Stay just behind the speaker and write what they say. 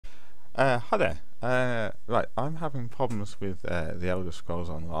Hi there. Right, I'm having problems with the Elder Scrolls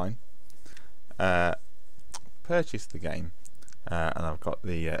Online. Uh, Purchased the game, and I've got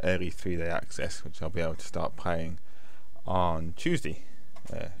the early 3-day access, which I'll be able to start playing on Tuesday,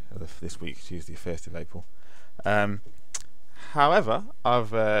 this week, Tuesday, 1st of April. However,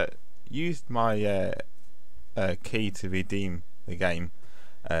 I've used my key to redeem the game,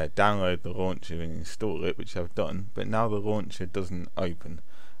 download the launcher and install it, which I've done, but now the launcher doesn't open.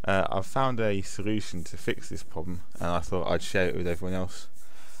 I've found a solution to fix this problem, and I thought I'd share it with everyone else,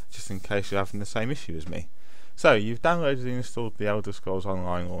 just in case you're having the same issue as me. So, you've downloaded and installed the Elder Scrolls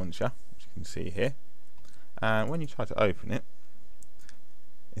Online launcher, which you can see here, and when you try to open it,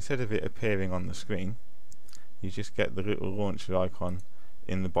 instead of it appearing on the screen, you just get the little launcher icon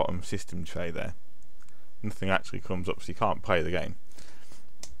in the bottom system tray there. Nothing actually comes up, so you can't play the game.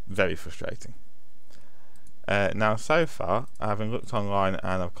 Very frustrating. Now, so far, having looked online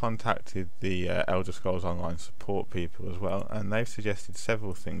and I've contacted the Elder Scrolls Online support people as well, and they've suggested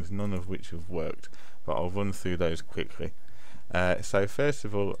several things, none of which have worked, but I'll run through those quickly. So first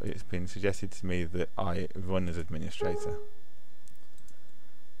of all, it's been suggested to me that I run as administrator.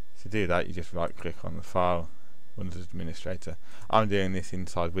 To do that, you just right click on the file, run as administrator. I'm doing this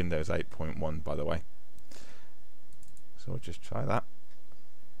inside Windows 8.1, by the way. So I'll just try that.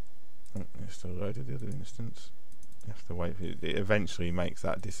 Oh, it's still loaded the other instance. You have to wait for it. It eventually makes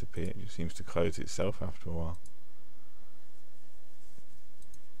that disappear. It just seems to close itself after a while.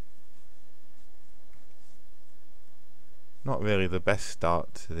 Not really the best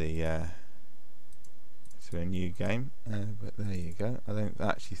start to the to a new game, but there you go. I don't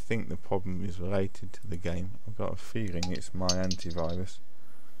actually think the problem is related to the game. I've got a feeling it's my antivirus,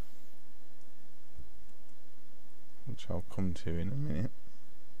 which I'll come to in a minute.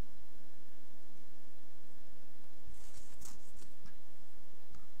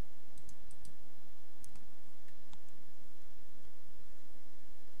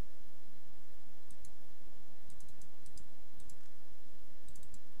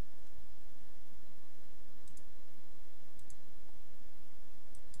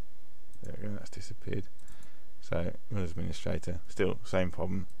 There we go, that's disappeared. So, run as administrator, still same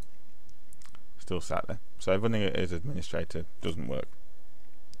problem, still sat there. So running it as administrator doesn't work.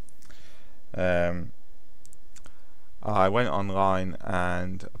 I went online,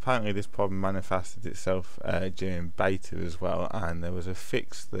 and apparently this problem manifested itself during beta as well, and there was a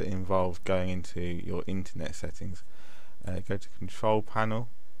fix that involved going into your internet settings. Go to control panel,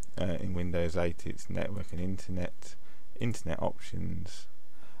 in Windows 8 it's network and internet options,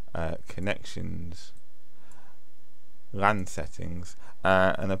 connections, LAN settings,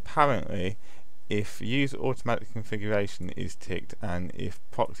 and apparently if use automatic configuration is ticked and if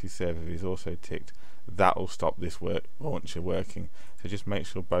proxy server is also ticked, that will stop this launcher working. So just make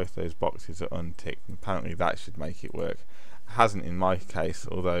sure both those boxes are unticked, and apparently that should make it work. It hasn't in my case,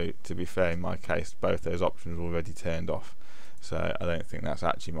 although to be fair, in my case both those options are already turned off, so I don't think that's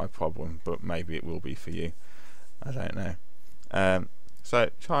actually my problem, but maybe it will be for you. I don't know. So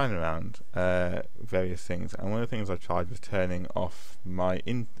trying around various things, and one of the things I tried was turning off my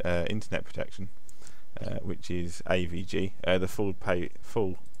internet protection, which is AVG, the full paid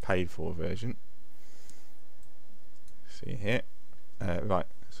for version. See here, right?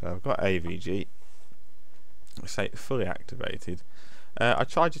 So I've got AVG. Say fully activated. I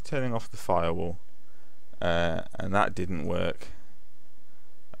tried just turning off the firewall, and that didn't work.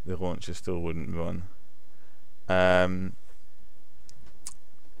 The launcher still wouldn't run.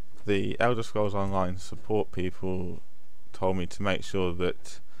 The Elder Scrolls Online support people told me to make sure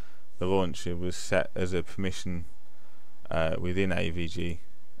that the launcher was set as a permission within AVG,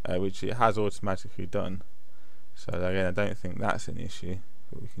 which it has automatically done. So again, I don't think that's an issue,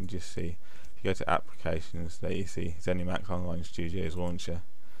 but we can just see. If you go to applications, there you see ZeniMax Online Studios launcher.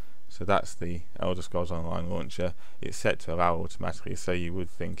 So that's the Elder Scrolls Online launcher. It's set to allow automatically, so you would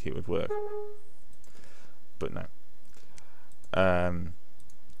think it would work, but no.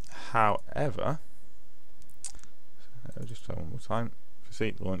 However, I'll just try one more time.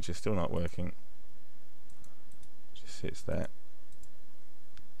 See, the launcher is still not working. It just sits there.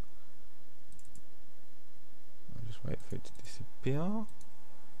 I'll just wait for it to disappear.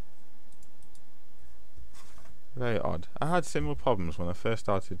 Very odd. I had similar problems when I first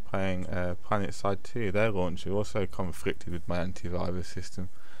started playing PlanetSide 2. Their launcher also conflicted with my antivirus system.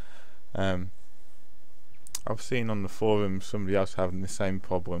 I've seen on the forum somebody else having the same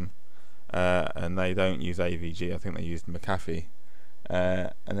problem, and they don't use AVG. I think they used McAfee.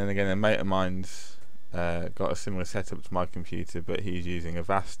 And then again, a mate of mine's got a similar setup to my computer, but he's using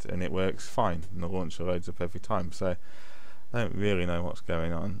Avast and it works fine, and the launcher loads up every time. So I don't really know what's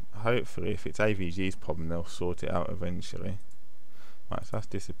going on. Hopefully if it's AVG's problem they'll sort it out eventually. Right, so that's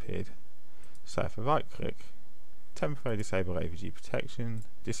disappeared. So if I right click, temporarily disable AVG protection,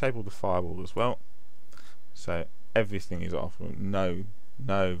 disable the firewall as well. So everything is off, no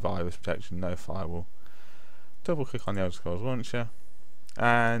virus protection, no firewall. Double click on the Elder Scrolls launcher,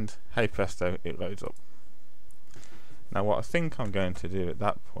 and hey presto, it loads up. Now what I think I'm going to do at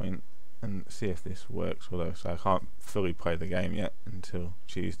that point, and see if this works, although so I can't fully play the game yet until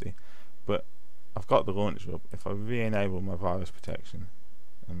Tuesday, but I've got the launcher up. If I re-enable my virus protection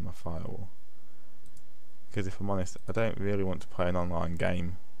and my firewall, because if I'm honest, I don't really want to play an online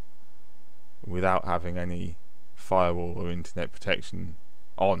game without having any firewall or internet protection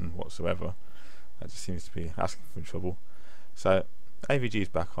on whatsoever. That just seems to be asking for trouble. So AVG is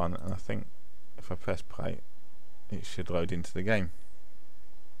back on, and I think if I press play it should load into the game.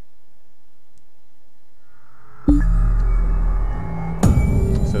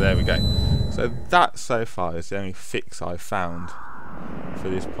 So there we go. So that so far is the only fix I've found for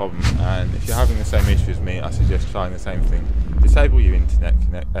this problem, and if you're having the same issue as me, I suggest trying the same thing. Disable your internet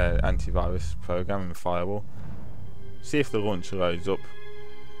antivirus program and firewall, see if the launcher loads up,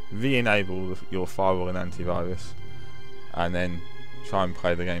 re-enable your firewall and antivirus, and then try and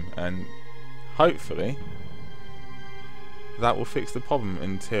play the game, and hopefully that will fix the problem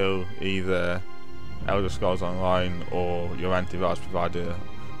until either Elder Scrolls Online or your antivirus provider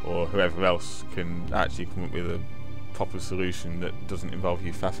or whoever else can actually come up with a proper solution that doesn't involve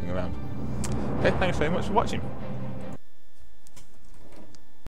you faffing around. Okay, thanks very much for watching.